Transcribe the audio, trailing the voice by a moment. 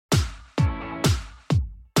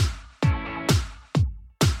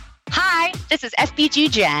This is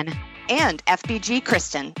FBG Jen. And FBG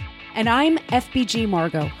Kristen. And I'm FBG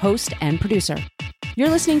Margot, host and producer. You're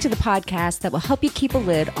listening to the podcast that will help you keep a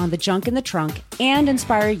lid on the junk in the trunk and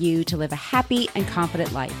inspire you to live a happy and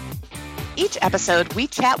confident life. Each episode, we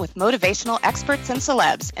chat with motivational experts and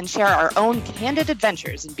celebs and share our own candid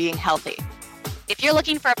adventures in being healthy. If you're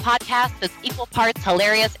looking for a podcast that's equal parts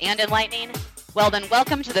hilarious and enlightening, well then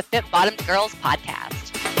welcome to the Fit Bottomed Girls podcast.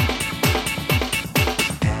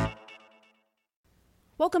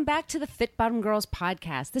 Welcome back to the Fit Bottomed Girls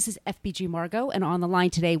podcast. This is FBG Margot, and on the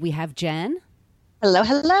line today we have Jen. Hello,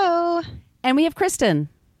 hello. And we have Kristen.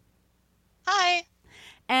 Hi.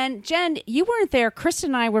 And Jen, you weren't there.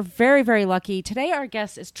 Kristen and I were very, very lucky. Today our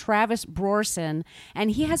guest is Travis Brorsen, and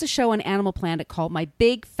he has a show on Animal Planet called My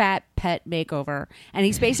Big Fat Pet Makeover. And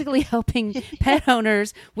he's basically helping pet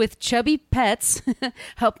owners with chubby pets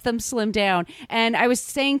help them slim down. And I was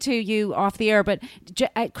saying to you off the air, but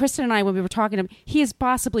Kristen and I, when we were talking to him, he is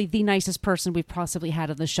possibly the nicest person we've possibly had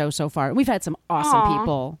on the show so far. And we've had some awesome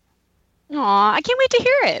people. Aw, I can't wait to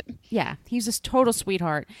hear it. Yeah, he's a total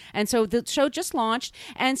sweetheart. And so the show just launched.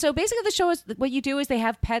 And so basically the show is, what you do is they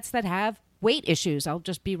have pets that have weight issues. I'll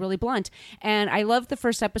just be really blunt. And I loved the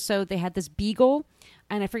first episode. They had this beagle,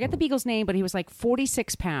 and I forget the beagle's name, but he was like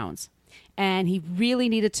 46 pounds. And he really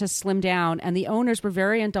needed to slim down. And the owners were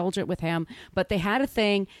very indulgent with him. But they had a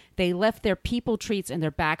thing. They left their people treats in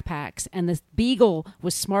their backpacks. And this beagle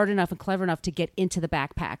was smart enough and clever enough to get into the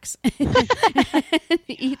backpacks and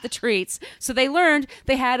eat the treats. So they learned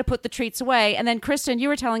they had to put the treats away. And then, Kristen, you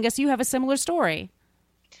were telling us you have a similar story.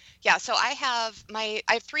 Yeah, so I have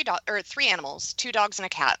three animals, 2 dogs and a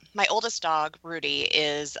cat. My oldest dog, Rudy,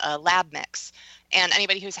 is a lab mix. And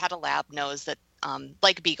anybody who's had a lab knows that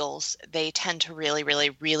like beagles, they tend to really, really,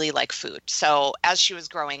 really like food. So as she was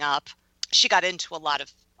growing up, she got into a lot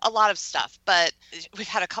of stuff, but we've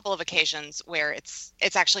had a couple of occasions where it's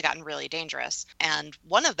actually gotten really dangerous. And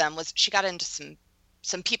one of them was she got into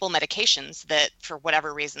some people medications that for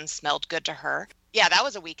whatever reason smelled good to her. Yeah, that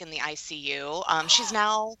was a week in the ICU. She's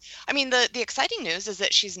now, the exciting news is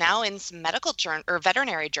that she's now in some medical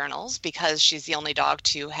veterinary journals because she's the only dog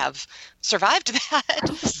to have survived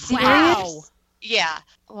that. Wow. Yeah.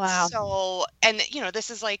 Wow. So, and this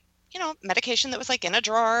is like, medication that was like in a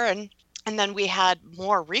drawer. And then we had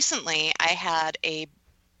more recently, I had a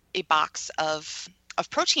box of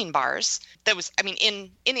protein bars that was,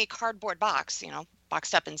 in a cardboard box,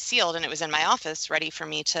 boxed up and sealed. And it was in my office ready for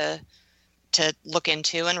me to look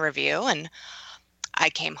into and review. And I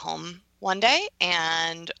came home one day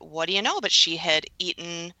and what do you know, but she had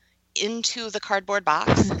eaten into the cardboard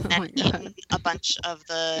box and eaten a bunch of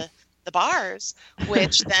the bars,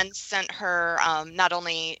 which then sent her not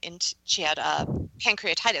only into, she had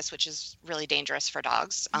pancreatitis, which is really dangerous for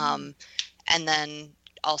dogs, and then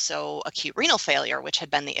also acute renal failure, which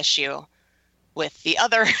had been the issue with the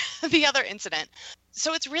other incident.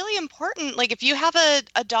 So it's really important, like if you have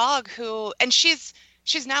a dog who, and she's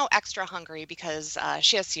now extra hungry because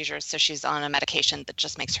she has seizures, so she's on a medication that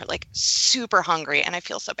just makes her like super hungry, and I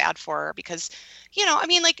feel so bad for her because,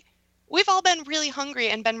 we've all been really hungry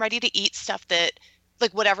and been ready to eat stuff that,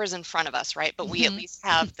 like, whatever's in front of us, right? But we at least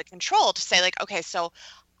have the control to say, like, okay, so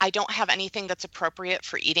I don't have anything that's appropriate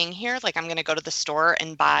for eating here. Like, I'm going to go to the store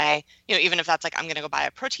and buy, even if that's like, I'm going to go buy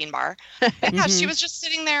a protein bar. And yeah, she was just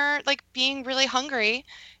sitting there, like, being really hungry.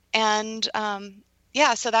 And,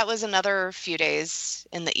 so that was another few days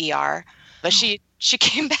in the ER. But she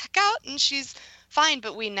came back out and she's fine,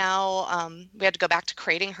 but we now we had to go back to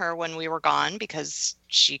crating her when we were gone because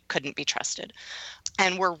she couldn't be trusted.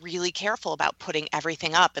 And we're really careful about putting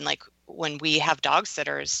everything up. And like when we have dog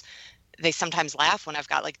sitters, they sometimes laugh when I've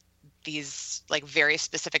got like these like very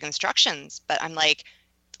specific instructions, but I'm like,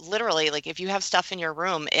 literally, like if you have stuff in your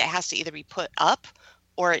room, it has to either be put up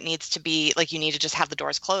or it needs to be like, you need to just have the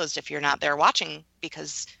doors closed if you're not there watching,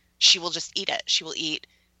 because she will just eat it. She will eat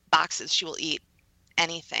boxes. She will eat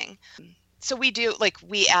anything. So we do, like,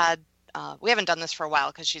 we add, we haven't done this for a while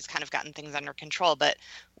because she's kind of gotten things under control, but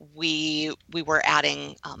we were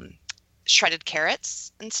adding shredded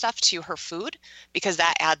carrots and stuff to her food because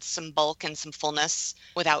that adds some bulk and some fullness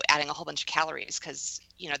without adding a whole bunch of calories. Because,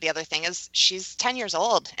 the other thing is she's 10 years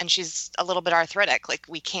old and she's a little bit arthritic. Like,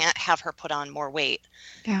 we can't have her put on more weight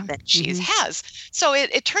than she has. So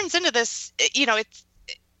it turns into this,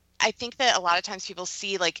 I think that a lot of times people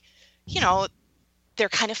see, like, they're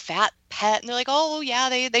kind of fat pet and they're like, oh yeah,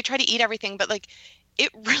 they try to eat everything, but like it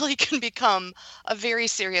really can become a very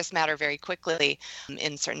serious matter very quickly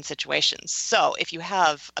in certain situations. So if you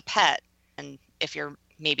have a pet and if you're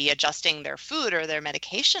maybe adjusting their food or their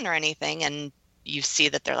medication or anything and you see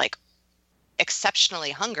that they're like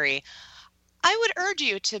exceptionally hungry, I would urge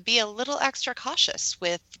you to be a little extra cautious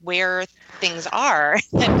with where things are.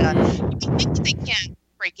 And you think that they can't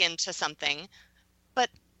break into something, but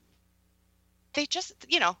they just,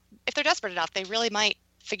 if they're desperate enough, they really might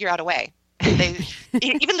figure out a way.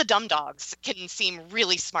 Even the dumb dogs can seem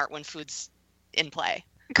really smart when food's in play.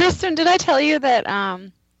 Kristen, did I tell you that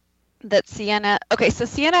that Sienna? Okay, so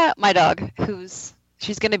Sienna, my dog,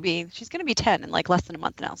 she's gonna be 10 in like less than a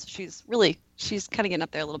month now, so she's kind of getting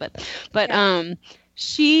up there a little bit, but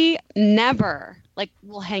she never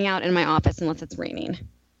will hang out in my office unless it's raining.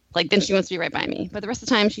 Like then she wants to be right by me, but the rest of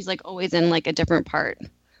the time she's like always in like a different part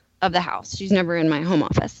of the house. She's never in my home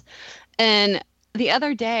office. And the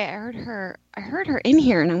other day I heard her in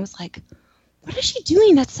here, and I was like, what is she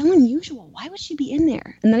doing? That's so unusual. Why would she be in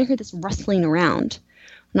there? And then I heard this rustling around,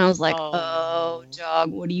 and I was like, oh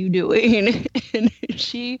dog, what are you doing? And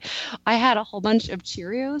I had a whole bunch of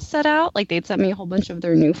Cheerios set out. Like they'd sent me a whole bunch of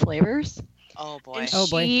their new flavors. Oh boy. And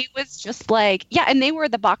she was just like, and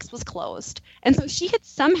the box was closed. And so she had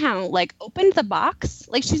somehow opened the box.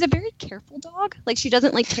 Like she's a very careful dog. Like she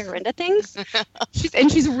doesn't tear into things.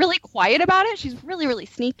 She's really quiet about it. She's really, really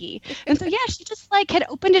sneaky. And so she just had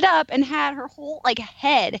opened it up and had her whole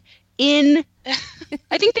head in,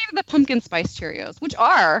 I think they are the pumpkin spice Cheerios, which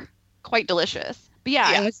are quite delicious. But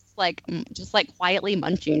I was just quietly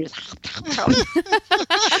munching, just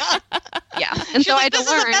And so I had to learn.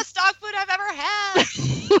 This is the best dog food I've ever had.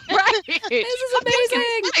 Right. This is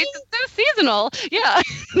amazing. It's so seasonal. Yeah.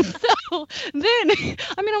 So then,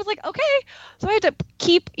 I was like, okay. So I had to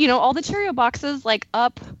keep, all the Cheerio boxes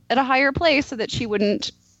up at a higher place so that she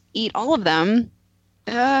wouldn't eat all of them.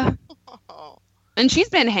 And she's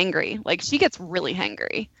been hangry. She gets really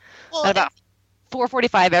hangry. Well, at about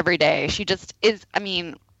 4:45 every day. She just is,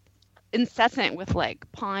 incessant with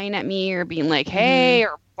pawing at me or being hey,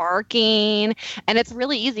 or barking. And it's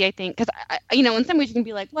really easy, I think, because in some ways you can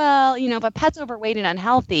be well, if a pet's overweight and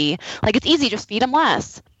unhealthy, it's easy, just feed them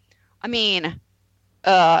less.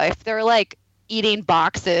 If they're eating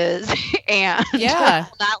boxes and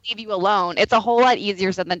will not leave you alone, it's a whole lot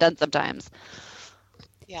easier said than done sometimes.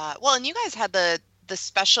 Yeah. Well, and you guys had the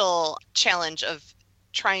special challenge of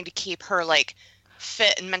trying to keep her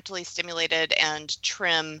fit and mentally stimulated and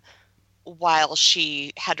trim while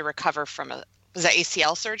she had to recover from was that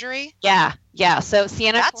ACL surgery? Yeah. So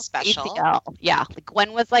Sienna, that's special. ACL. Yeah.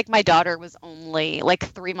 Gwen was my daughter was only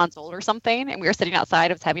 3 months old or something, and we were sitting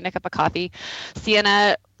outside. I was having a cup of coffee.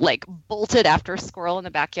 Sienna bolted after a squirrel in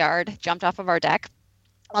the backyard, jumped off of our deck.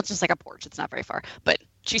 Well, it's just a porch. It's not very far, but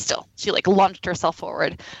she launched herself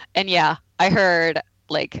forward. And I heard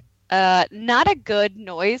not a good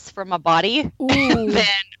noise from a body.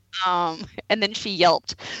 And then she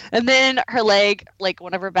yelped, and then her leg,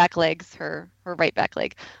 one of her back legs, her right back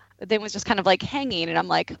leg, then was just kind of hanging, and I'm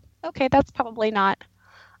like, okay, that's probably not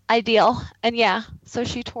ideal. And so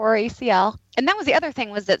she tore ACL. And that was the other thing,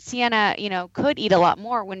 was that Sienna, could eat a lot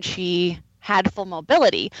more when she had full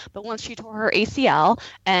mobility, but once she tore her ACL,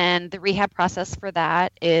 and the rehab process for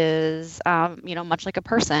that is, much like a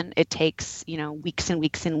person, it takes, weeks and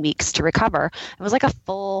weeks and weeks to recover. It was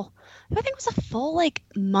I think it was a full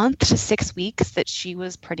month to 6 weeks that she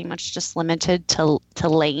was pretty much just limited to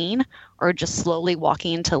laying, or just slowly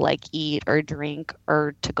walking to eat or drink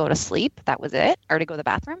or to go to sleep. That was it, or to go to the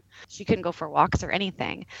bathroom. She couldn't go for walks or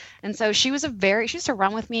anything. And so she used to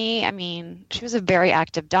run with me. She was a very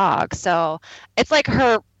active dog. So it's like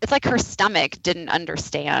her stomach didn't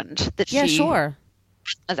understand that she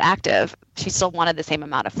was active. She still wanted the same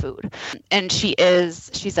amount of food. And she's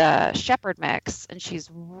a shepherd mix, and she's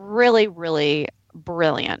really, really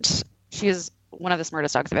brilliant. She's one of the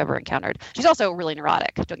smartest dogs I've ever encountered. She's also really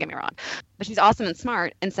neurotic, don't get me wrong, but she's awesome and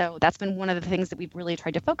smart. And so that's been one of the things that we've really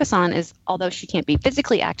tried to focus on, is although she can't be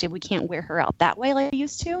physically active, we can't wear her out that way like we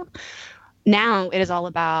used to. Now it is all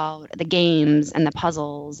about the games and the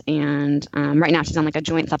puzzles, and right now she's on a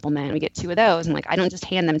joint supplement. We get 2 of those, and I don't just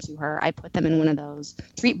hand them to her. I put them in one of those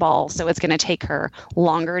treat balls, so it's going to take her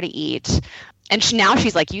longer to eat. And now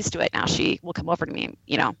she's used to it. Now she will come over to me,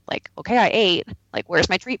 okay, I ate. Where's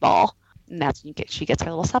my treat ball? And that's when she gets her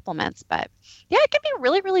little supplements. But it can be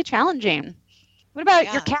really, really challenging. What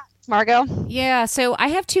about your cat, Margot? Yeah, so I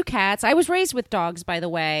have 2 cats. I was raised with dogs, by the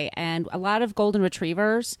way, and a lot of golden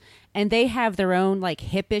retrievers, and they have their own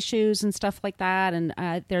hip issues and stuff like that, and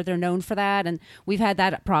they're known for that. And we've had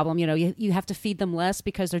that problem. You have to feed them less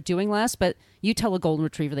because they're doing less, but you tell a golden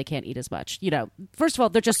retriever they can't eat as much. First of all,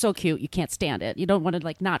 they're just so cute, you can't stand it. You don't want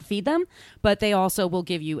to not feed them, but they also will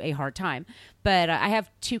give you a hard time. But I have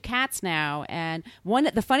 2 cats now, and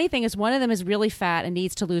the funny thing is one of them is really fat and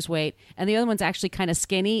needs to lose weight, and the other one's actually kind of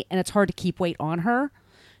skinny, and it's hard to keep weight on her.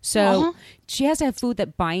 So she has to have food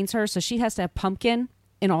that binds her. So she has to have pumpkin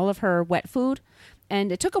in all of her wet food.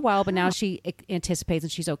 And it took a while, but now she anticipates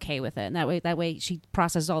and she's okay with it. And that way she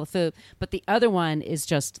processes all the food. But the other one is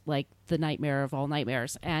just like the nightmare of all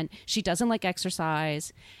nightmares. And she doesn't like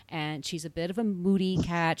exercise. And she's a bit of a moody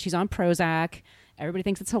cat. She's on Prozac. Everybody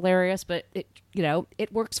thinks it's hilarious, but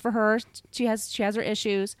it works for her. She has her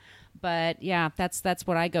issues. But yeah, that's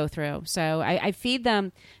what I go through. So I feed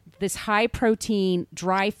them this high protein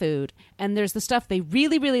dry food, and there's the stuff they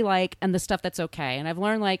really, really like and the stuff that's okay. And I've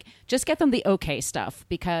learned just get them the okay stuff,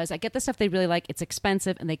 because I get the stuff they really like. It's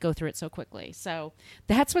expensive and they go through it so quickly. So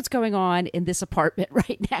that's what's going on in this apartment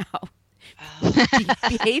right now.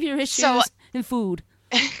 Behavior issues and food.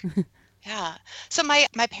 Yeah. So my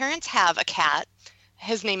parents have a cat.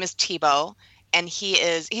 His name is Tebow, and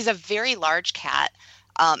he's a very large cat.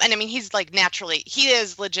 And I mean, he's he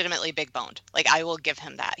is legitimately big boned. I will give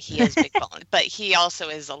him that. He is big boned, but he also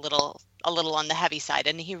is a little on the heavy side,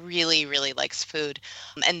 and he really, really likes food.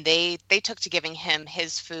 And they took to giving him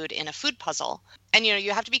his food in a food puzzle. And,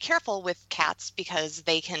 you have to be careful with cats, because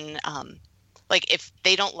they can, if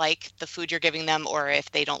they don't like the food you're giving them, or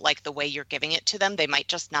if they don't like the way you're giving it to them, they might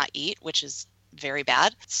just not eat, which is very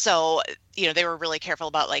bad. So, they were really careful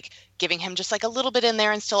about giving him just a little bit in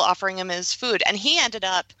there and still offering him his food. And he ended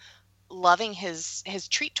up loving his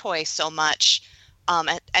treat toy so much.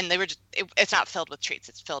 And they were it's not filled with treats.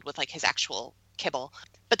 It's filled with his actual kibble,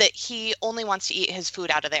 but that he only wants to eat his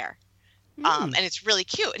food out of there. And it's really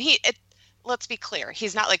cute. And let's be clear,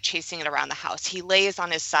 he's not chasing it around the house. He lays on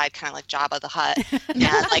his side, kind of like Jabba the Hutt,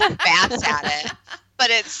 and bats at it. But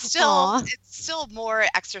it's still more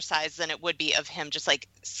exercise than it would be of him just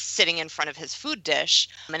sitting in front of his food dish,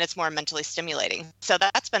 and it's more mentally stimulating. So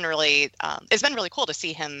that's been really it's been really cool to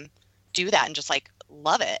see him do that and just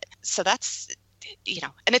love it. So that's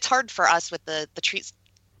and it's hard for us with the treats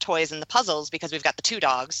toys and the puzzles, because we've got the two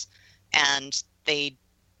dogs and they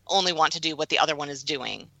only want to do what the other one is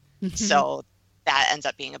doing. So that ends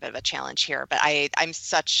up being a bit of a challenge here. But I'm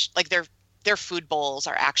such their food bowls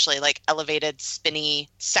are actually elevated, spinny,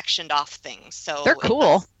 sectioned off things. So they're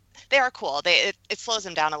cool. They are cool. It slows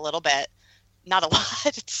them down a little bit, not a lot.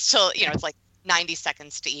 It's still, it's 90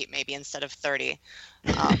 seconds to eat maybe instead of 30.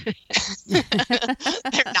 They're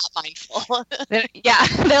not mindful. They're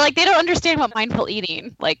they don't understand what mindful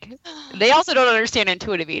eating. They also don't understand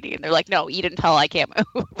intuitive eating. They're no, eat until I can't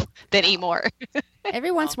move, then eat more.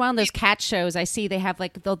 Every once in a while in those cat shows, I see they have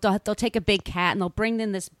they'll take a big cat and they'll bring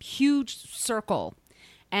in this huge circle,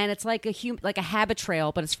 and it's like a habit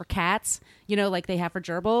trail, but it's for cats, like they have for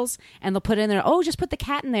gerbils, and they'll put in there, just put the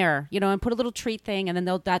cat in there, and put a little treat thing, and then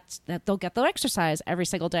they'll get their exercise every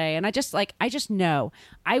single day. And I just know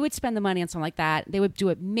I would spend the money on something like that. They would do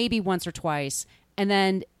it maybe once or twice, and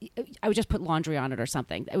then I would just put laundry on it or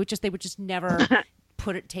something. They would just never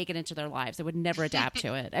take it into their lives. They would never adapt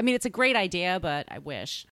to it. I mean, it's a great idea, but I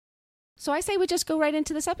wish. So I say we just go right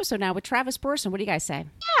into this episode now with Travis Brorsen. What do you guys say?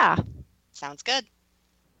 Yeah. Sounds good.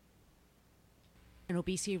 An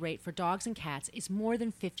obesity rate for dogs and cats is more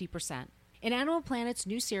than 50%. In Animal Planet's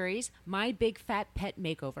new series, My Big Fat Pet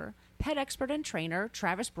Makeover, pet expert and trainer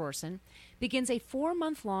Travis Brorsen begins a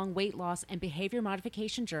 4-month-long weight loss and behavior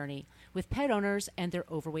modification journey with pet owners and their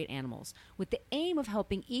overweight animals, with the aim of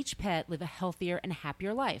helping each pet live a healthier and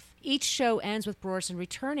happier life. Each show ends with Brorsen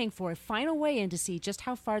returning for a final weigh-in to see just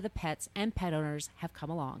how far the pets and pet owners have come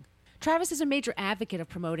along. Travis is a major advocate of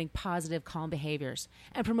promoting positive, calm behaviors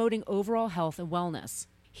and promoting overall health and wellness.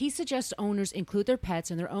 He suggests owners include their pets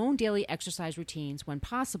in their own daily exercise routines when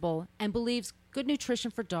possible, and believes good nutrition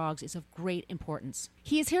for dogs is of great importance.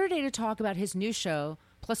 He is here today to talk about his new show,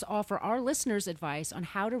 plus offer our listeners advice on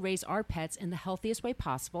how to raise our pets in the healthiest way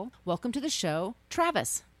possible. Welcome to the show,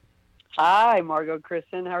 Travis. Hi, Margot,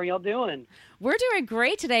 Kristen. How are y'all doing? We're doing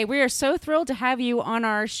great today. We are so thrilled to have you on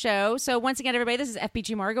our show. So once again, everybody, this is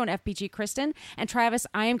FBG Margot and FBG Kristen. And Travis,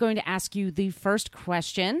 I am going to ask you the first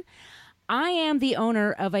question. I am the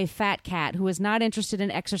owner of a fat cat who is not interested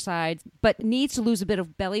in exercise, but needs to lose a bit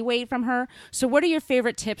of belly weight from her. So what are your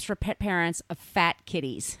favorite tips for pet parents of fat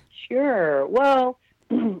kitties? Sure. Well,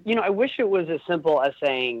 I wish it was as simple as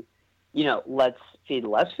saying, let's feed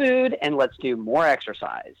less food and let's do more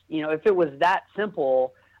exercise. If it was that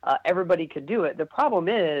simple, everybody could do it. The problem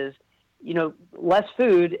is, less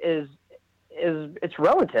food is it's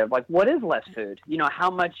relative. What is less food?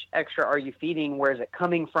 How much extra are you feeding? Where is it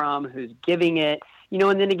coming from? Who's giving it? And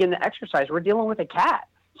then again, the exercise, we're dealing with a cat.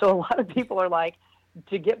 So a lot of people are like,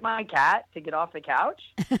 to get my cat to get off the couch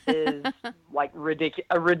is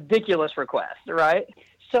a ridiculous request, right?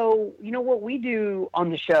 So, what we do on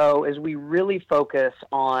the show is we really focus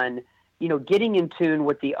on getting in tune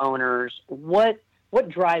with the owners, what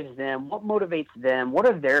drives them, what motivates them, what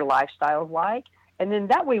are their lifestyles like? And then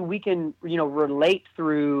that way we can, relate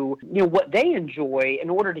through, what they enjoy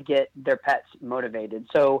in order to get their pets motivated.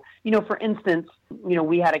 So, for instance,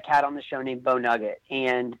 we had a cat on the show named Bo Nugget,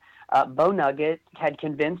 and Bo Nugget had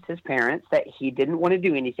convinced his parents that he didn't want to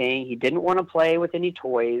do anything. He didn't want to play with any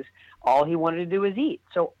toys. All he wanted to do was eat.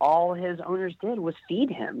 So all his owners did was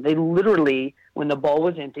feed him. They literally, when the bowl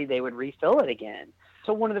was empty, they would refill it again.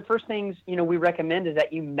 So one of the first things, we recommend is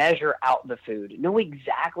that you measure out the food. Know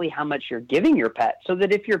exactly how much you're giving your pet so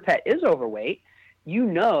that if your pet is overweight, you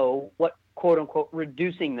know what, quote unquote,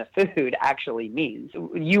 reducing the food actually means.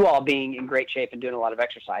 You all being in great shape and doing a lot of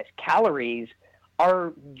exercise, calories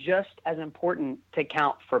are just as important to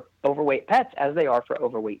count for overweight pets as they are for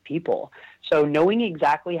overweight people. So knowing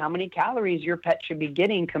exactly how many calories your pet should be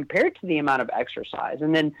getting compared to the amount of exercise.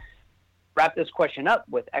 And then wrap this question up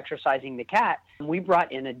with exercising the cat. We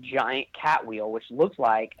brought in a giant cat wheel, which looked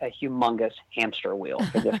like a humongous hamster wheel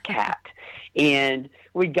for this cat. And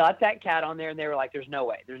we got that cat on there and they were like, there's no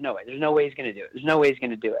way he's going to do it. There's no way he's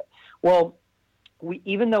going to do it. Well,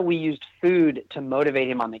 even though we used food to motivate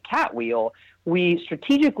him on the cat wheel, we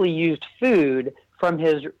strategically used food from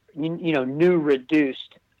his, new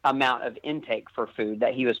reduced amount of intake for food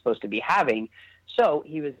that he was supposed to be having. So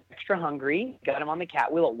he was extra hungry, got him on the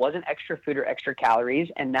cat wheel. It wasn't extra food or extra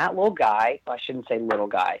calories. And that little guy, I shouldn't say little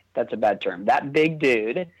guy, that's a bad term. That big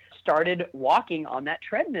dude started walking on that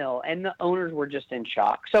treadmill and the owners were just in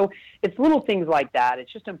shock. So it's little things like that.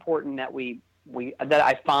 It's just important that that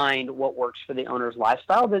I find what works for the owner's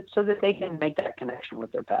lifestyle so that they can make that connection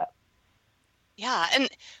with their pet. Yeah. And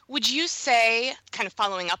would you say, kind of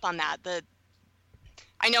following up on that,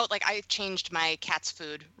 I know, I changed my cat's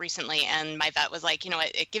food recently, and my vet was like,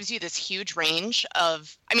 it gives you this huge range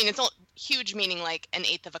of, it's huge meaning like an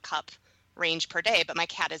eighth of a cup range per day, but my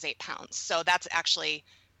cat is 8 pounds. So that's actually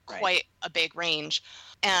quite a big range.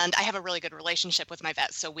 And I have a really good relationship with my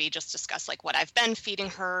vet. So we just discuss what I've been feeding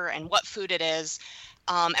her and what food it is.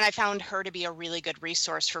 And I found her to be a really good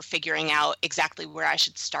resource for figuring out exactly where I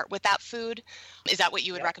should start with that food. Is that what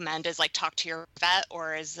you would recommend, is talk to your vet,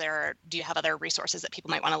 or do you have other resources that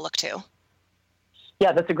people might want to look to?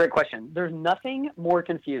 Yeah, that's a great question. There's nothing more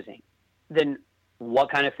confusing than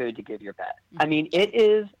what kind of food to give your pet. It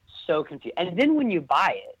is so confusing. And then when you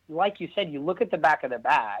buy it, like you said, you look at the back of the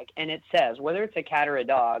bag and it says, whether it's a cat or a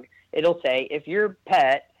dog, it'll say, if your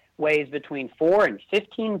pet weighs between 4 and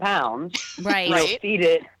 15 pounds, right. Feed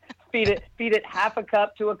it half a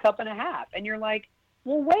cup to a cup and a half. And you're like,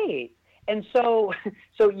 well, wait. And so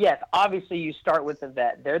yes, obviously you start with the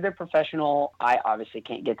vet. They're the professional. I obviously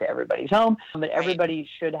can't get to everybody's home, but everybody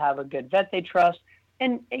should have a good vet they trust.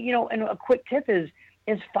 And, and a quick tip is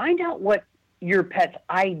find out what your pet's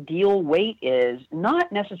ideal weight is,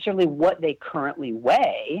 not necessarily what they currently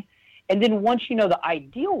weigh. And then once you know the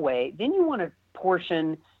ideal weight, then you want to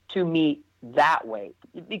portion to meet that weight.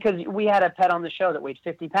 Because we had a pet on the show that weighed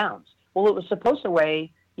 50 pounds. Well, it was supposed to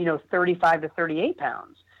weigh, 35 to 38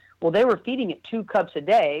 pounds. Well, they were feeding it 2 cups a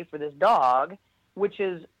day for this dog, which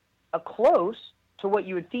is close to what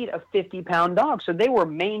you would feed a 50-pound dog. So they were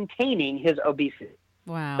maintaining his obesity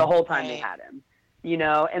the whole time they had him.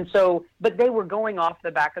 And so, but they were going off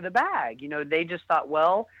the back of the bag. They just thought,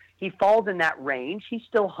 well, he falls in that range. He's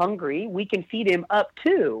still hungry. We can feed him up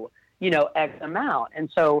to, X amount. And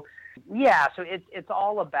so, so it's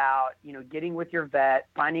all about, getting with your vet,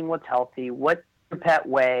 finding what's healthy, what your pet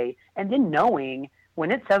weigh, and then knowing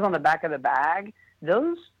when it says on the back of the bag,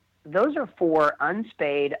 those are for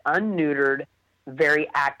unspayed, unneutered, very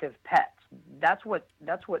active pets. That's what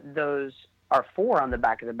those are for on the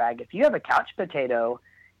back of the bag. If you have a couch potato,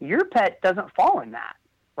 your pet doesn't fall in that,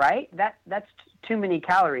 right? That's too many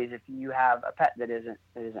calories if you have a pet that isn't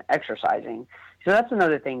exercising. So that's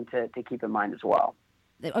another thing to keep in mind as well.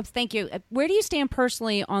 Thank you. Where do you stand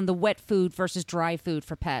personally on the wet food versus dry food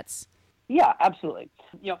for pets? Yeah, absolutely.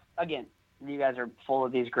 Again, you guys are full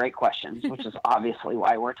of these great questions, which is obviously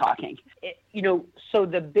why we're talking. So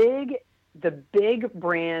the big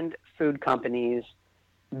brand food companies,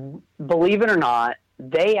 believe it or not,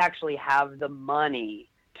 they actually have the money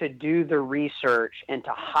to do the research and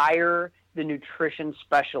to hire the nutrition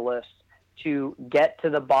specialists to get to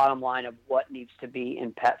the bottom line of what needs to be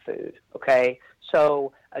in pet food. Okay.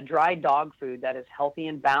 So a dry dog food that is healthy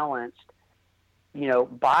and balanced,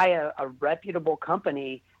 by a reputable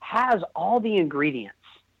company, has all the ingredients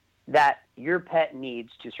that your pet needs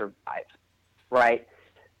to survive. Right.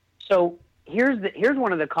 So here's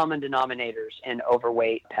one of the common denominators in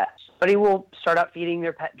overweight pets. Somebody will start out feeding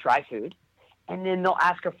their pet dry food, and then they'll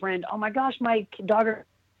ask a friend, "Oh my gosh, my dog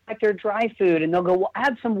like their dry food, and they'll go, well,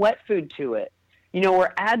 add some wet food to it,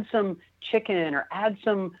 or add some chicken or add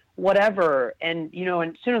some whatever. And,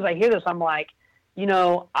 and as soon as I hear this, I'm like,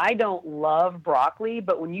 I don't love broccoli,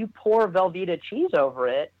 but when you pour Velveeta cheese over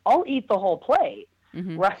it, I'll eat the whole plate.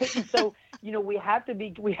 Mm-hmm. Right. And so, we have to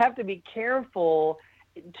be careful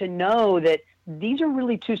to know that these are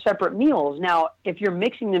really two separate meals. Now, if you're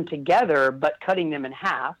mixing them together, but cutting them in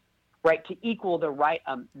half, right, to equal the right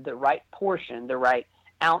portion, the right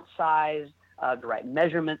ounce size, the right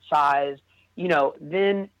measurement size,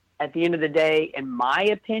 then at the end of the day, in my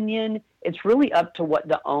opinion, it's really up to what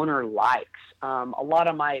the owner likes. A lot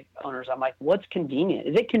of my owners, I'm like, what's convenient?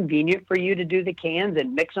 Is it convenient for you to do the cans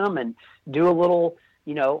and mix them and do a little,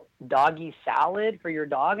 doggy salad for your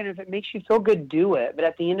dog? And if it makes you feel good, do it. But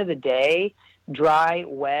at the end of the day, dry,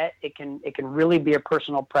 wet, it can really be a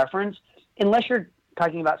personal preference, unless you're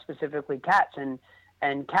talking about specifically cats.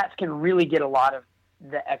 And cats can really get a lot of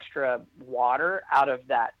the extra water out of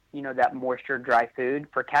that, that moisture dry food.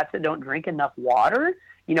 For cats that don't drink enough water,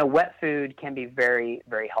 wet food can be very,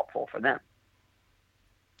 very helpful for them.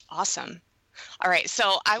 Awesome. All right.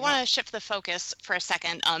 So I want to shift the focus for a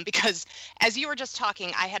second because as you were just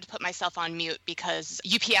talking, I had to put myself on mute because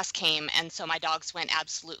UPS came. And so my dogs went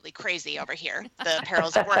absolutely crazy over here. The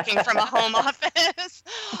perils of working from a home office.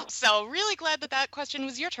 So really glad that question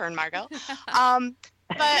was your turn, Margot.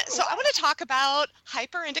 But so I want to talk about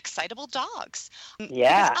hyper and excitable dogs.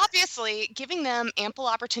 Yeah. Because obviously, giving them ample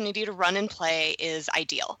opportunity to run and play is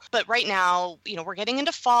ideal. But right now, we're getting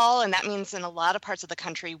into fall, and that means in a lot of parts of the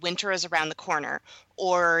country, winter is around the corner.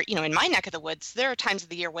 Or, in my neck of the woods, there are times of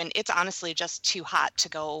the year when it's honestly just too hot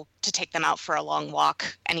to take them out for a long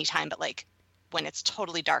walk anytime, but when it's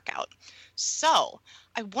totally dark out. So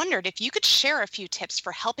I wondered if you could share a few tips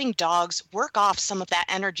for helping dogs work off some of that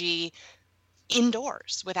energy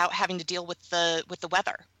indoors without having to deal with the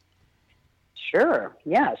weather. Sure.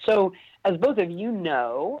 Yeah. So as both of you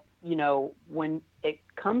know, when it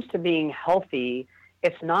comes to being healthy,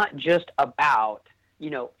 it's not just about,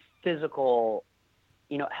 physical,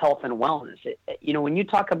 health and wellness. When you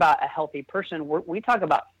talk about a healthy person, we talk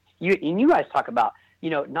about you guys talk about,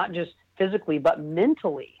 not just physically, but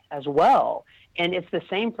mentally as well. And it's the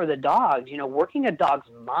same for the dogs. Working a dog's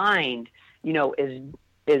mind,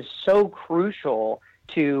 is so crucial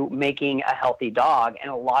to making a healthy dog,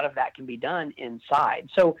 and a lot of that can be done inside.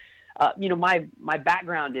 So, my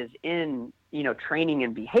background is in, training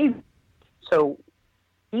and behavior. So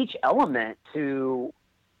each element to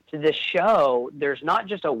this show, there's not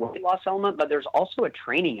just a weight loss element, but there's also a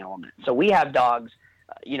training element. So we have dogs,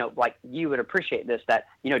 like you would appreciate this, that,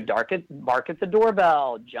 bark at the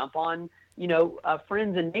doorbell, jump on,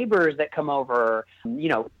 friends and neighbors that come over,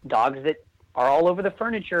 dogs that are all over the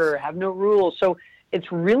furniture, have no rules. So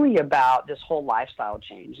it's really about this whole lifestyle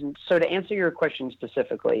change. And so to answer your question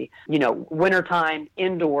specifically, wintertime,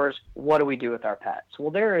 indoors, what do we do with our pets?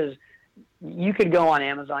 Well, you could go on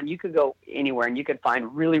Amazon, you could go anywhere, and you could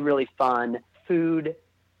find really, really fun food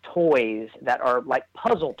toys that are like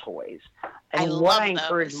puzzle toys. And what I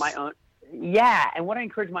encourage my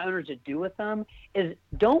owners to do with them is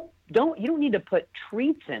you don't need to put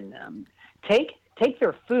treats in them. Take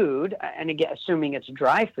their food, and again, assuming it's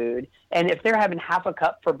dry food, and if they're having half a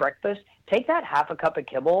cup for breakfast, take that half a cup of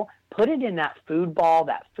kibble, put it in that food ball,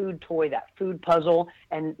 that food toy, that food puzzle,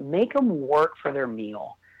 and make them work for their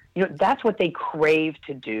meal. That's what they crave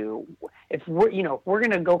to do. If we're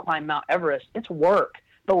going to go climb Mount Everest, it's work.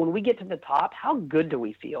 But when we get to the top, how good do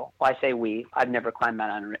we feel? Well, I say we. I've never climbed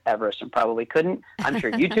Mount Everest and probably couldn't. I'm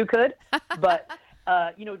sure you two could. But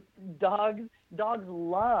dogs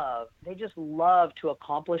love to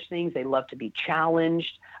accomplish things. They love to be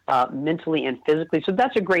challenged mentally and physically. So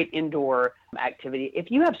that's a great indoor activity.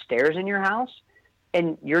 If you have stairs in your house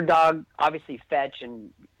and your dog obviously fetch,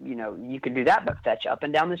 and you could do that, but fetch up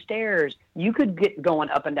and down the stairs. You could get going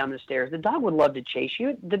up and down the stairs. The dog would love to chase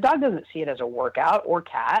you. The dog doesn't see it as a workout, or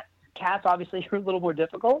cat. Cats obviously are a little more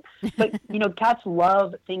difficult, but cats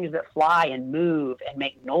love things that fly and move and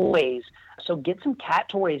make noise. So get some cat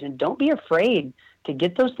toys, and don't be afraid to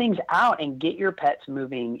get those things out and get your pets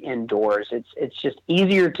moving indoors. It's just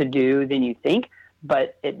easier to do than you think,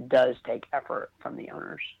 but it does take effort from the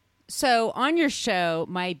owners. So on your show,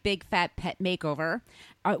 My Big Fat Pet Makeover,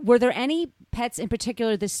 were there any pets in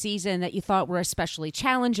particular this season that you thought were especially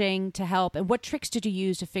challenging to help, and what tricks did you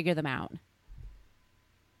use to figure them out?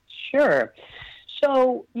 Sure.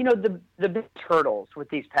 So, the big hurdles with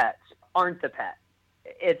these pets aren't the pet.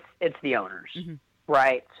 It's the owners,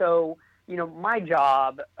 right? So, my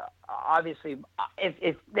job, obviously,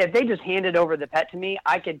 if they just handed over the pet to me,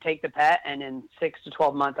 I could take the pet, and in 6 to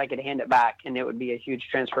 12 months, I could hand it back, and it would be a huge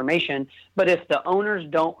transformation. But if the owners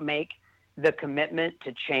don't make the commitment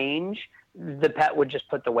to change, the pet would just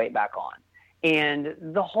put the weight back on. And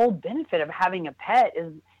the whole benefit of having a pet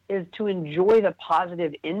is to enjoy the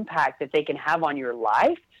positive impact that they can have on your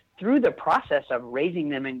life through the process of raising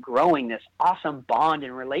them and growing this awesome bond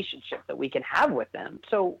and relationship that we can have with them.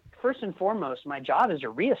 So first and foremost, my job is to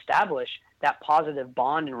reestablish that positive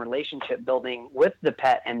bond and relationship building with the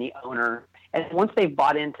pet and the owner. And once they've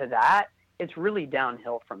bought into that, it's really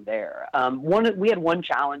downhill from there. We had one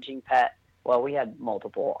challenging pet. Well, we had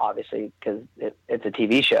multiple, obviously, because it's a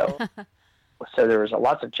TV show. So there was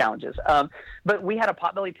lots of challenges. But we had a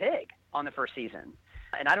potbelly pig on the first season.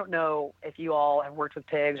 And I don't know if you all have worked with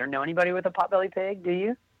pigs or know anybody with a potbelly pig. Do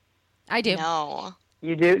you? I do. No.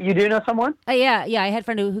 You do? You do know someone? Yeah. I had a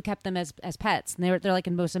friend who kept them as pets, and they're like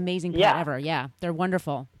the most amazing pet ever. Yeah, they're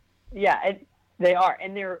wonderful. Yeah, they are,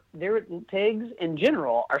 and they're pigs in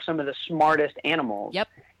general are some of the smartest animals. Yep.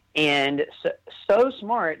 And so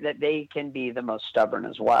smart that they can be the most stubborn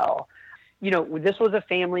as well. You know, this was a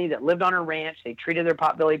family that lived on a ranch. They treated their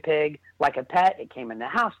potbelly pig like a pet. It came in the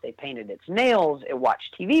house. They painted its nails. It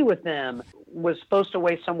watched TV with them. Was supposed to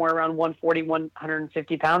weigh somewhere around 140,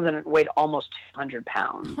 150 pounds, and it weighed almost 200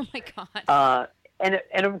 pounds. Oh, my God.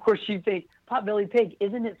 And of course, you think, potbelly pig,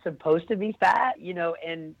 isn't it supposed to be fat? You know,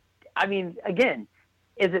 and I mean, again,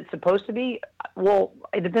 is it supposed to be? Well,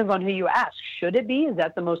 it depends on who you ask. Should it be? Is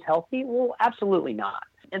that the most healthy? Well, absolutely not.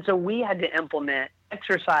 And so we had to implement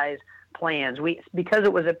exercise plans. Because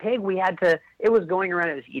it was a pig, it was going around,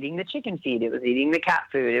 it was eating the chicken feed, it was eating the cat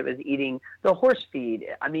food, it was eating the horse feed.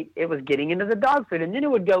 I mean, it was getting into the dog food, and then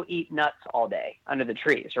it would go eat nuts all day under the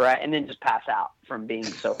trees, right? And then just pass out from being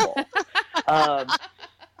so full.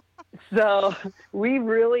 So we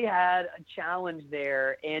really had a challenge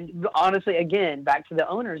there. And honestly, again, back to the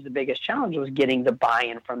owners, the biggest challenge was getting the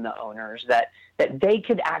buy-in from the owners that they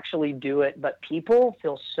could actually do it. But people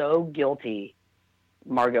feel so guilty,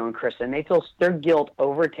 Margot and Kristen. They feel their guilt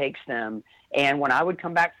overtakes them. And when I would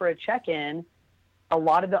come back for a check-in, a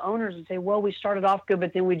lot of the owners would say, well, we started off good,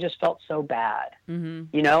 but then we just felt so bad.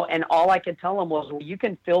 Mm-hmm. You know, and all I could tell them was, well, you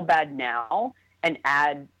can feel bad now and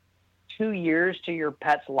add 2 years to your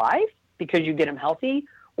pet's life because you get them healthy,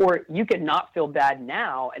 or you could not feel bad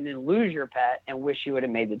now and then lose your pet and wish you would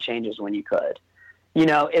have made the changes when you could. You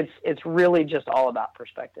know, it's really just all about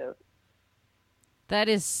perspective. That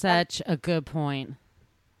is such a good point.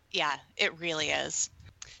 Yeah, it really is.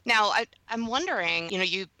 Now, I'm wondering, you know,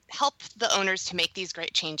 you help the owners to make these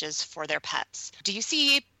great changes for their pets. Do you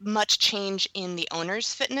see much change in the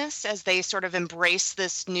owners' fitness as they sort of embrace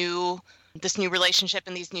this new relationship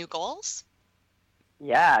and these new goals?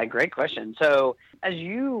 Yeah, great question. So, as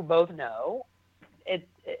you both know,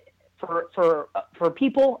 for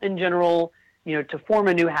people in general, you know, to form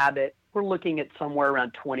a new habit, we're looking at somewhere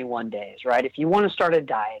around 21 days, right? If you want to start a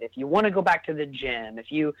diet, if you want to go back to the gym,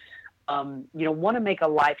 if you want to make a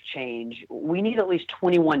life change, we need at least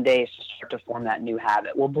 21 days to start to form that new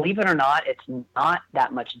habit. Well, believe it or not, it's not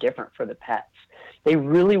that much different for the pets. They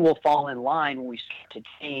really will fall in line when we start to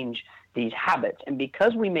change these habits. And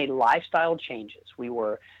because we made lifestyle changes, we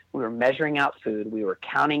were measuring out food, we were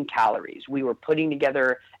counting calories, we were putting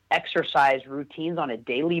together exercise routines on a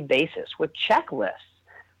daily basis with checklists,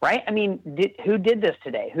 right? I mean, who did this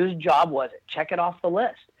today? Whose job was it? Check it off the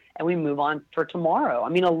list. And we move on for tomorrow. I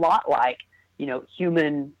mean, a lot like, you know,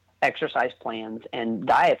 human exercise plans and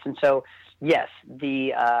diets. And so, yes,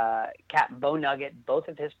 the cat Bo Nugget, both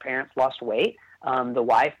of his parents lost weight. The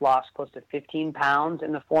wife lost close to 15 pounds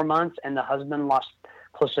in the 4 months, and the husband lost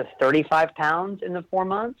close to 35 pounds in the 4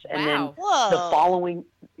 months. And then the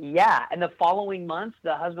following month,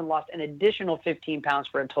 the husband lost an additional 15 pounds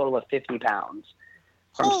for a total of 50 pounds.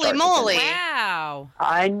 Holy moly. Wow.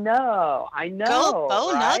 I know. Go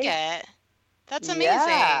Bo right? Nugget. That's amazing.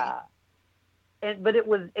 Yeah. But it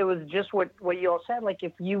was just what you all said. Like,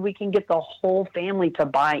 we can get the whole family to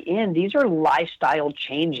buy in. These are lifestyle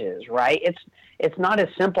changes, right? It's not as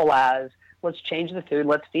simple as let's change the food,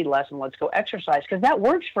 let's feed less, and let's go exercise, because that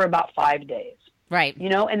works for about 5 days, right? You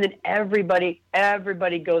know, and then everybody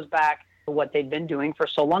goes back to what they've been doing for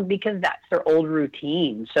so long because that's their old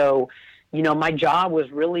routine. So, you know, my job was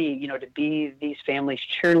really, you know, to be these families'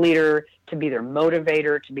 cheerleader, to be their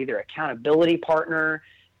motivator, to be their accountability partner.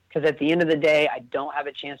 Because at the end of the day, I don't have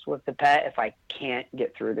a chance with the pet if I can't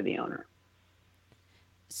get through to the owner.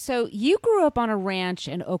 So you grew up on a ranch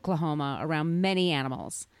in Oklahoma around many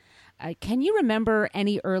animals. Can you remember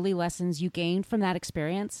any early lessons you gained from that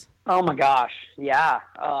experience? Oh my gosh. Yeah.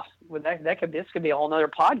 Well, this could be a whole nother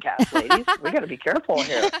podcast, ladies. We got to be careful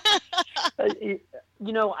here.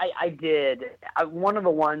 I did. One of the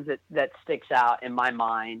ones that sticks out in my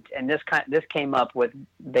mind, and this came up with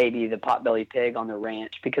Baby, the potbelly pig on the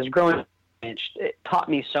ranch, because growing up on the ranch, it taught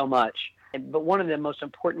me so much. But one of the most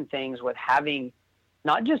important things with having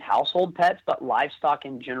not just household pets, but livestock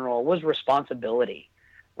in general was responsibility.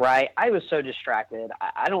 Right. I was so distracted.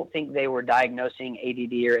 I don't think they were diagnosing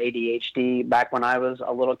ADD or ADHD back when I was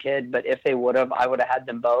a little kid, but if they would have, I would have had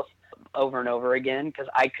them both over and over again because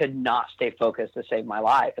I could not stay focused to save my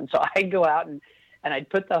life. And so I'd go out and I'd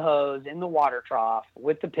put the hose in the water trough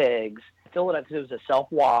with the pigs, fill it up because it was a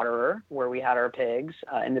self-waterer where we had our pigs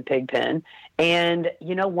in the pig pen. And,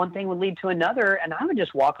 one thing would lead to another, and I would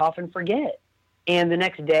just walk off and forget. And the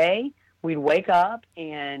next day, we'd wake up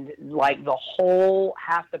and like the whole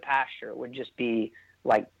half the pasture would just be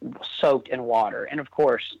like soaked in water. And of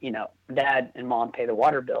course, Dad and Mom pay the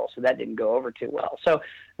water bill, so that didn't go over too well. So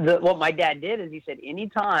what my dad did is he said,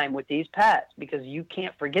 anytime with these pets, because you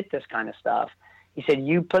can't forget this kind of stuff, he said,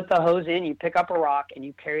 you put the hose in, you pick up a rock and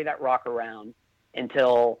you carry that rock around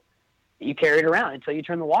until you turn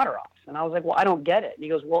the water off. And I was like, well, I don't get it. And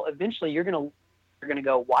he goes, well, eventually you're going to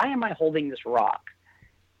go, why am I holding this rock?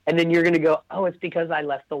 And then you're going to go, oh, it's because I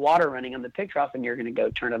left the water running on the pig trough, and you're going to go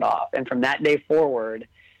turn it off. And from that day forward,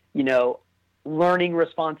 learning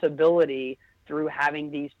responsibility through having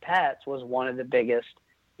these pets was one of the biggest,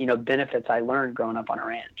 benefits I learned growing up on a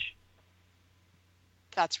ranch.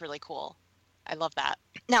 That's really cool. I love that.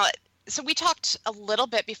 Now, so we talked a little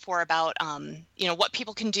bit before about, what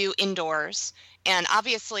people can do indoors. And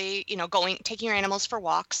obviously, taking your animals for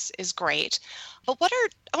walks is great. But I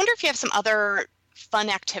wonder if you have some other fun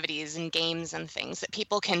activities and games and things that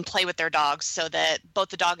people can play with their dogs so that both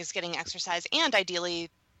the dog is getting exercise and ideally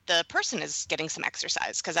the person is getting some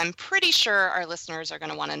exercise, because I'm pretty sure our listeners are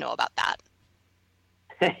going to want to know about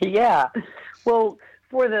that. Yeah. Well,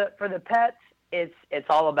 for the pets, it's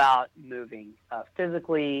all about moving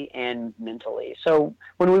physically and mentally. So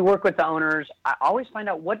when we work with the owners, I always find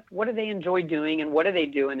out what do they enjoy doing and what do they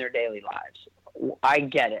do in their daily lives. I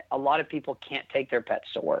get it. A lot of people can't take their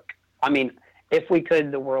pets to work. I mean, if we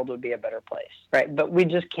could, the world would be a better place, right? But we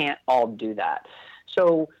just can't all do that.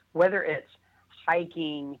 So whether it's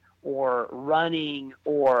hiking or running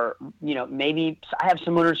or, maybe I have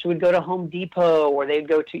some owners who would go to Home Depot or they'd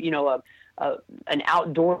go to, an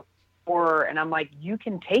outdoor store. And I'm like, you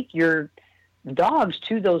can take your dogs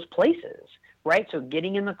to those places, right? So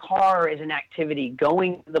getting in the car is an activity,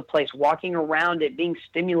 going to the place, walking around it, being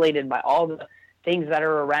stimulated by all the things that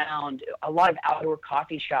are around, a lot of outdoor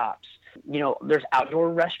coffee shops. There's outdoor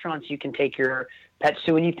restaurants you can take your pets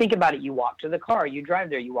to. When you think about it, you walk to the car, you drive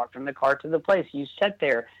there, you walk from the car to the place, you sit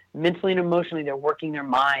there. Mentally and emotionally, they're working their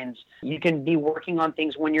minds. You can be working on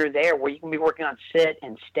things when you're there where you can be working on sit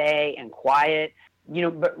and stay and quiet,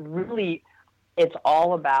 but really it's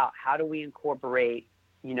all about how do we incorporate,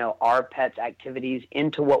 our pets' activities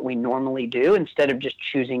into what we normally do instead of just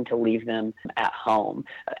choosing to leave them at home.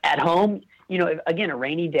 At home, again, a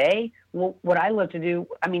rainy day, well, what I love to do,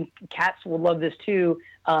 I mean, cats will love this too,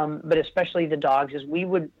 but especially the dogs, is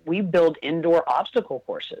we build indoor obstacle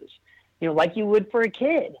courses, like you would for a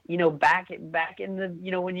kid, back in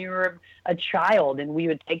the, when you were a child, and we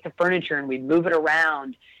would take the furniture and we'd move it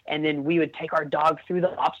around, and then we would take our dog through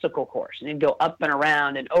the obstacle course and then go up and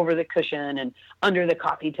around and over the cushion and under the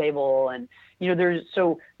coffee table. And, there's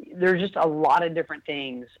just a lot of different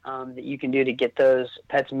things that you can do to get those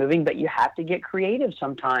pets moving, but you have to get creative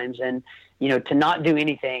sometimes. And, to not do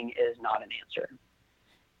anything is not an answer.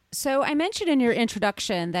 So I mentioned in your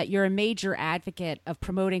introduction that you're a major advocate of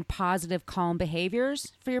promoting positive, calm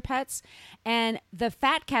behaviors for your pets. And the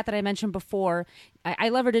fat cat that I mentioned before, I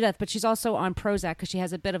love her to death, but she's also on Prozac because she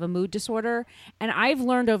has a bit of a mood disorder. And I've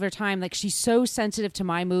learned over time, like, she's so sensitive to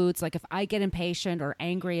my moods. Like, if I get impatient or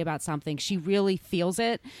angry about something, she really feels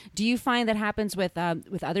it. Do you find that happens with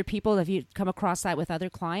other people? Have you come across that with other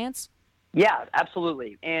clients? Yeah,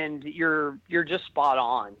 absolutely. And you're just spot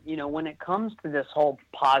on. When it comes to this whole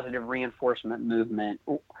positive reinforcement movement,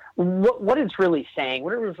 what it's really saying,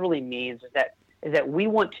 what it really means is that we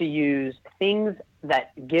want to use things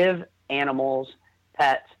that give animals,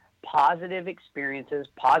 pets, positive experiences,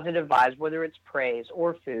 positive vibes, whether it's praise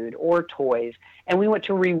or food or toys, and we want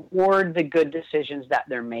to reward the good decisions that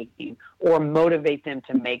they're making or motivate them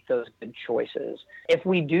to make those good choices. If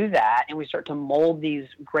we do that and we start to mold these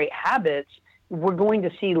great habits, we're going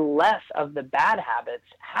to see less of the bad habits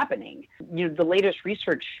happening. The latest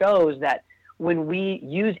research shows that when we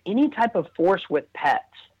use any type of force with pets,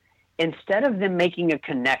 instead of them making a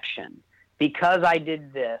connection, because I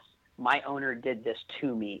did this, my owner did this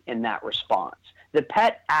to me in that response. The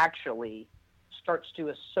pet actually starts to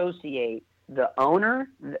associate the owner,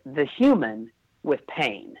 the human, with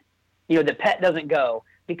pain. The pet doesn't go,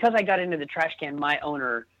 because I got into the trash can, my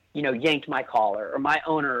owner, yanked my collar, or my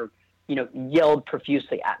owner, yelled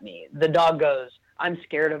profusely at me. The dog goes, I'm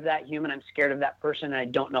scared of that human. I'm scared of that person. And I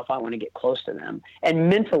don't know if I want to get close to them. And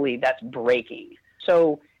mentally, that's breaking.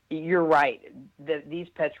 So you're right. These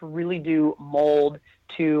pets really do mold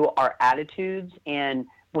to our attitudes. And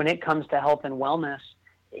when it comes to health and wellness,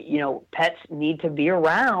 pets need to be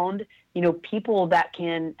around, people that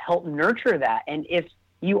can help nurture that. And if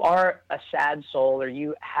you are a sad soul or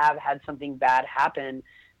you have had something bad happen,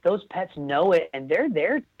 those pets know it, and they're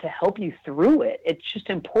there to help you through it. It's just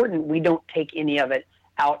important we don't take any of it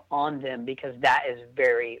out on them, because that is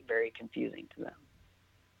very, very confusing to them.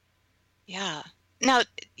 Yeah. Now,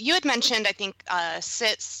 you had mentioned, I think,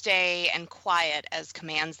 sit, stay, and quiet as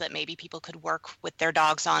commands that maybe people could work with their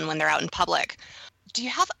dogs on when they're out in public. Do you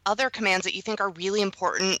have other commands that you think are really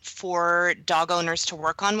important for dog owners to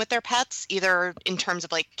work on with their pets, either in terms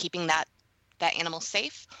of like keeping that animal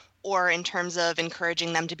safe, or in terms of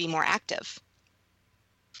encouraging them to be more active?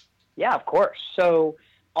 Yeah, of course. So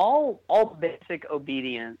all basic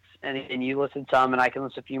obedience, and you listed some, and I can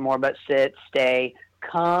list a few more, but sit, stay,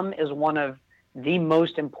 come is one of the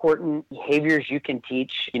most important behaviors you can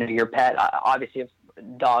teach, your pet. Obviously,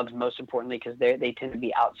 dogs, most importantly, because they tend to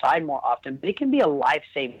be outside more often, but it can be a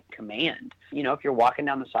life-saving command. If you're walking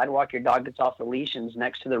down the sidewalk, your dog gets off the leash and is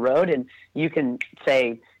next to the road, and you can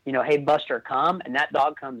say, hey, Buster, come, and that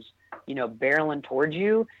dog comes, barreling towards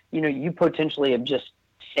you, you potentially have just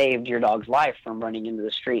saved your dog's life from running into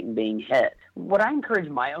the street and being hit. What I encourage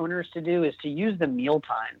my owners to do is to use the meal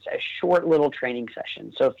times as short little training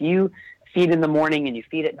sessions. So if you feed in the morning and you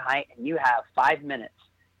feed at night, and you have 5 minutes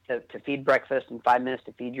to feed breakfast and 5 minutes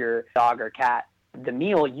to feed your dog or cat the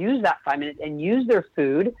meal, use that 5 minutes and use their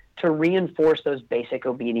food to reinforce those basic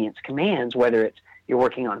obedience commands, whether it's you're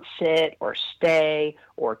working on sit or stay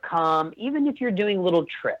or come, even if you're doing little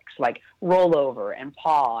tricks like roll over and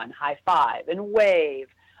paw and high five and wave.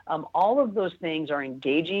 All of those things are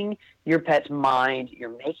engaging your pet's mind.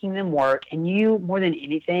 You're making them work, and you, more than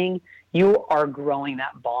anything, you are growing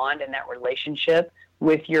that bond and that relationship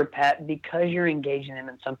with your pet, because you're engaging them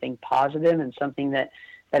in something positive and something that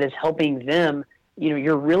is helping them.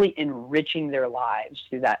 You're really enriching their lives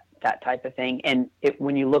through that type of thing. And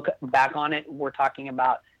when you look back on it, we're talking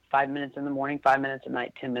about 5 minutes in the morning, 5 minutes at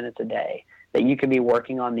night, 10 minutes a day that you could be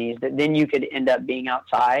working on these, that then you could end up being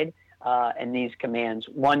outside. And these commands,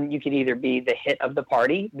 one, you could either be the hit of the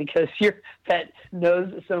party because your pet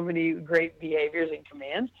knows so many great behaviors and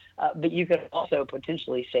commands, but you could also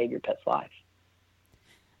potentially save your pet's life.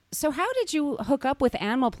 So how did you hook up with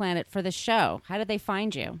Animal Planet for the show? How did they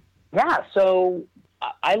find you? Yeah, so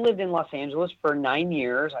I lived in Los Angeles for 9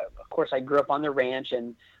 years. Of course, I grew up on the ranch,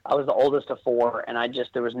 and I was the oldest of four, and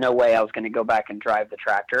there was no way I was going to go back and drive the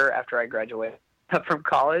tractor after I graduated from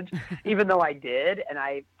college, even though I did. And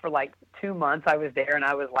for like 2 months, I was there, and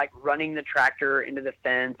I was like running the tractor into the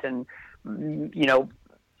fence and,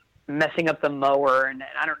 messing up the mower. And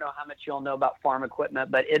I don't know how much you'll know about farm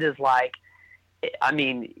equipment, but it is like,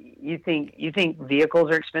 you think vehicles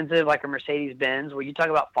are expensive, like a Mercedes Benz. Well, you talk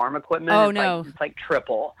about farm equipment. Oh, no. It's like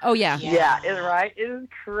triple. Oh, yeah. Yeah, it's right. It is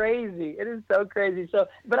crazy. It is so crazy. So,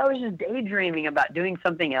 but I was just daydreaming about doing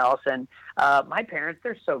something else. And my parents,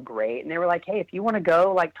 they're so great. And they were like, hey, if you want to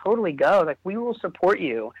go, like totally go. Like, we will support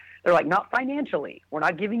you. They're like, not financially. We're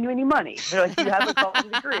not giving you any money. They're like, you have a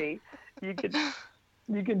college degree. You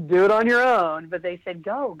can do it on your own. But they said,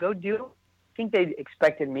 go do it. I think they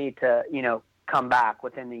expected me to, come back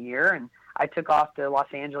within the year, and I took off to Los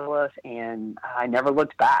Angeles, and I never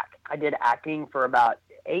looked back. I did acting for about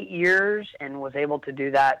 8 years and was able to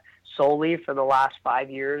do that solely for the last 5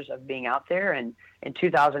 years of being out there. And in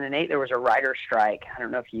 2008, there was a writer's strike. I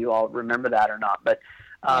don't know if you all remember that or not, but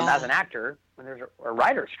as an actor, when there's a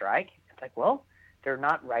writer's strike, it's like, well, they're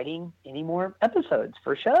not writing any more episodes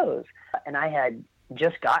for shows. And I had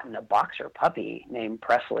just gotten a boxer puppy named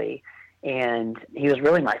Presley, and he was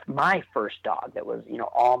really my first dog that was,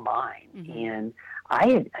 all mine. Mm-hmm. And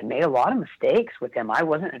I made a lot of mistakes with him. I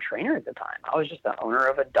wasn't a trainer at the time. I was just the owner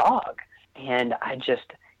of a dog. And I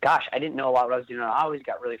didn't know a lot what I was doing. I always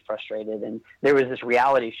got really frustrated. And there was this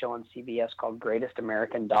reality show on CBS called Greatest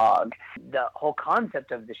American Dog. The whole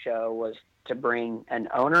concept of the show was to bring an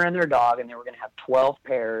owner and their dog, and they were going to have 12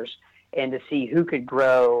 pairs, and to see who could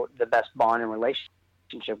grow the best bond and relationship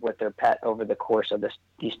with their pet over the course of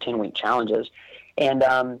these 10-week challenges. And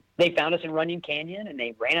they found us in Runyon Canyon, and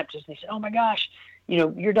they ran up to us and they said, oh my gosh,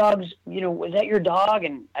 your dog's, was that your dog?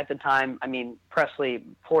 And at the time, I mean, Presley,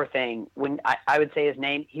 poor thing, when I would say his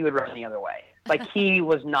name, he would run the other way. Like he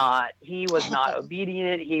was not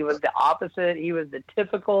obedient. He was the opposite. He was the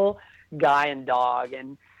typical guy and dog.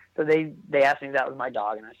 And so they asked me if that was my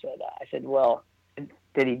dog. And I said, well,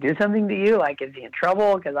 did he do something to you? Like, is he in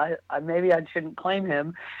trouble? Because maybe I shouldn't claim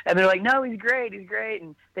him. And they're like, no, he's great.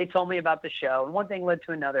 And they told me about the show. And one thing led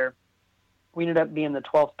to another. We ended up being the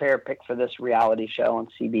 12th pair picked for this reality show on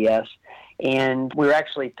CBS. And we were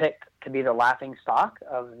actually picked to be the laughing stock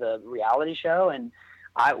of the reality show. And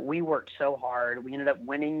we worked so hard. We ended up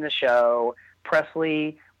winning the show.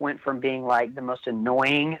 Presley went from being like the most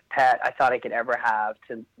annoying pet I thought I could ever have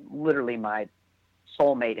to literally my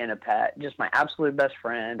soulmate in a pet, just my absolute best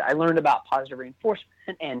friend. I learned about positive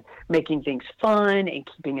reinforcement and making things fun and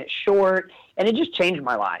keeping it short. And it just changed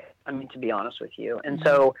my life, I mean, to be honest with you. And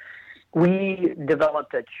so we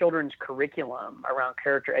developed a children's curriculum around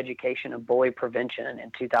character education and bully prevention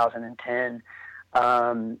in 2010,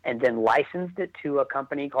 and then licensed it to a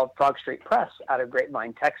company called Frog Street Press out of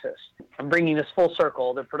Grapevine, Texas. I'm bringing this full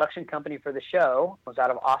circle. The production company for the show was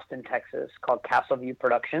out of Austin, Texas, called Castleview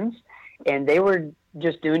Productions, and they were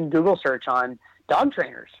just doing Google search on dog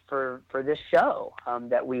trainers for this show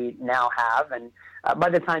that we now have. And by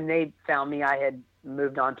the time they found me, I had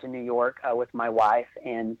moved on to New York with my wife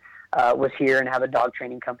and was here and have a dog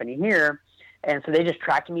training company here. And so they just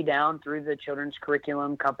tracked me down through the children's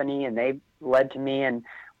curriculum company, and they led to me. And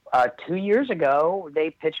 2 years ago,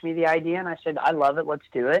 they pitched me the idea, and I said, I love it. Let's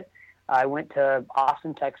do it. I went to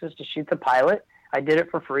Austin, Texas to shoot the pilot. I did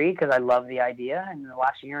it for free because I love the idea. And in the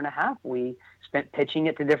last year and a half, we spent pitching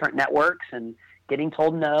it to different networks and getting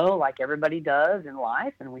told no, like everybody does in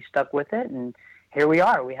life. And we stuck with it. And here we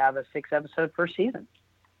are. We have a 6-episode first season.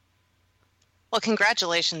 Well,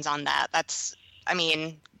 congratulations on that.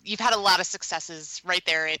 You've had a lot of successes right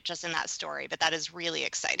there just in that story, but that is really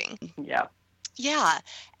exciting. Yeah. Yeah.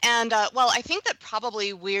 And, I think that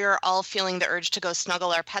probably we're all feeling the urge to go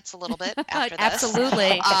snuggle our pets a little bit after this.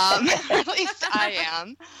 Absolutely. At least I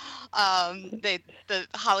am. The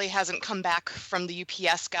Holly hasn't come back from the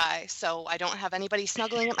UPS guy, so I don't have anybody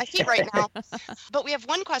snuggling at my feet right now. But we have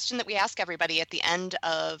one question that we ask everybody at the end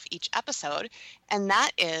of each episode, and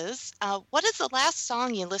that is, what is the last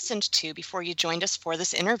song you listened to before you joined us for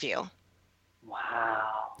this interview?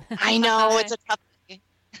 Wow. I know, it's a tough thing.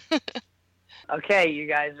 Okay, you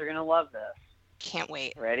guys are going to love this. Can't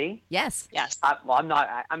wait. Ready? Yes. Yes. I'm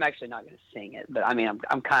actually not going to sing it, but I mean,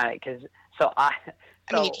 I'm kind of,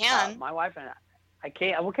 you can. My wife and I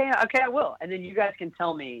can't, okay, I will. And then you guys can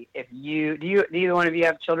tell me if do either one of you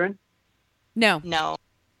have children? No.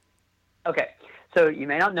 Okay. So you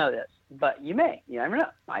may not know this, but you may. You never know.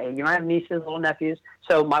 You might have nieces, little nephews.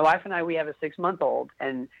 So my wife and I, we have a 6-month-old,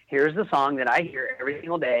 and here's the song that I hear every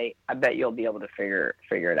single day. I bet you'll be able to figure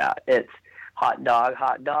it out. It's hot dog,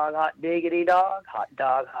 hot diggity dog, hot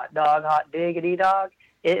dog, hot diggity dog.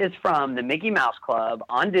 It is from the Mickey Mouse Club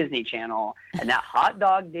on Disney Channel, and that hot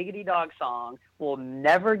dog diggity dog song will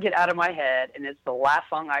never get out of my head, and it's the last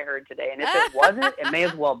song I heard today. And if it wasn't, it may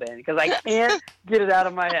as well been, because I can't get it out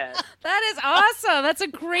of my head. That is awesome. That's a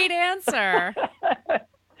great answer.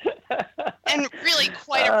 And really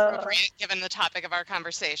quite appropriate given the topic of our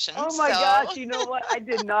conversation. Oh my gosh, you know what? I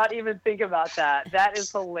did not even think about that. That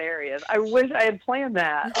is hilarious. I wish I had planned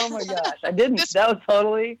that. Oh my gosh, I didn't. That was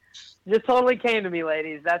totally came to me,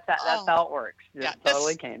 ladies. That's how it works.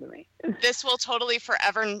 Totally came to me. This will totally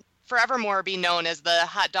forevermore be known as the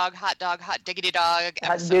hot diggity dog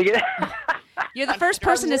episode. You're the first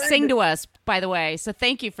person to sing to us, by the way. So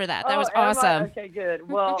thank you for that. That was awesome. Okay, good.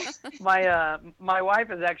 Well, my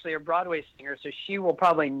wife is actually a Broadway singer, so she will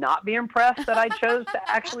probably not be impressed that I chose to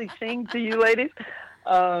actually sing to you ladies.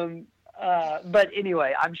 But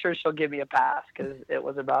anyway, I'm sure she'll give me a pass because it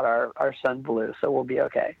was about our son Blue, so we'll be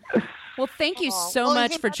okay. Well, thank you so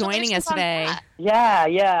much for joining us today.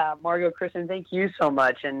 Yeah. Margot, Kristen, thank you so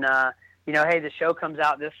much. And, hey, the show comes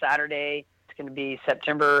out this Saturday. It's going to be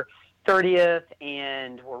September 30th,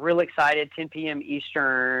 and we're really excited, 10 p.m.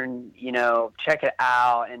 Eastern. Check it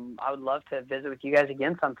out. And I would love to visit with you guys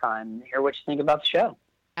again sometime and hear what you think about the show.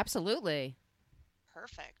 Absolutely.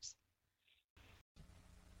 Perfect.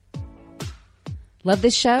 Love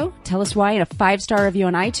this show? Tell us why in a 5-star review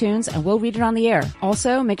on iTunes, and we'll read it on the air.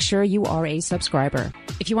 Also, make sure you are a subscriber.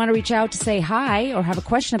 If you want to reach out to say hi or have a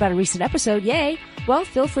question about a recent episode, yay, well,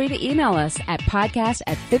 feel free to email us at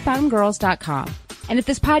podcast@fitbottomgirls.com. And if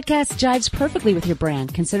this podcast jives perfectly with your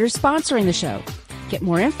brand, consider sponsoring the show. Get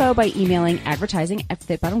more info by emailing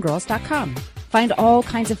advertising@fitbottomgirls.com. Find all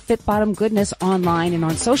kinds of Fit Bottom goodness online and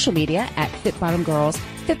on social media at Fit Bottom Girls,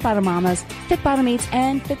 Fit Bottom Mamas, Fit Bottom Eats,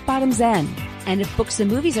 and Fit Bottom Zen. And if books and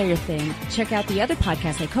movies are your thing, check out the other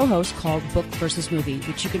podcast I co-host called Book versus Movie,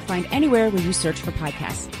 which you can find anywhere where you search for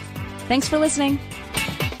podcasts. Thanks for listening.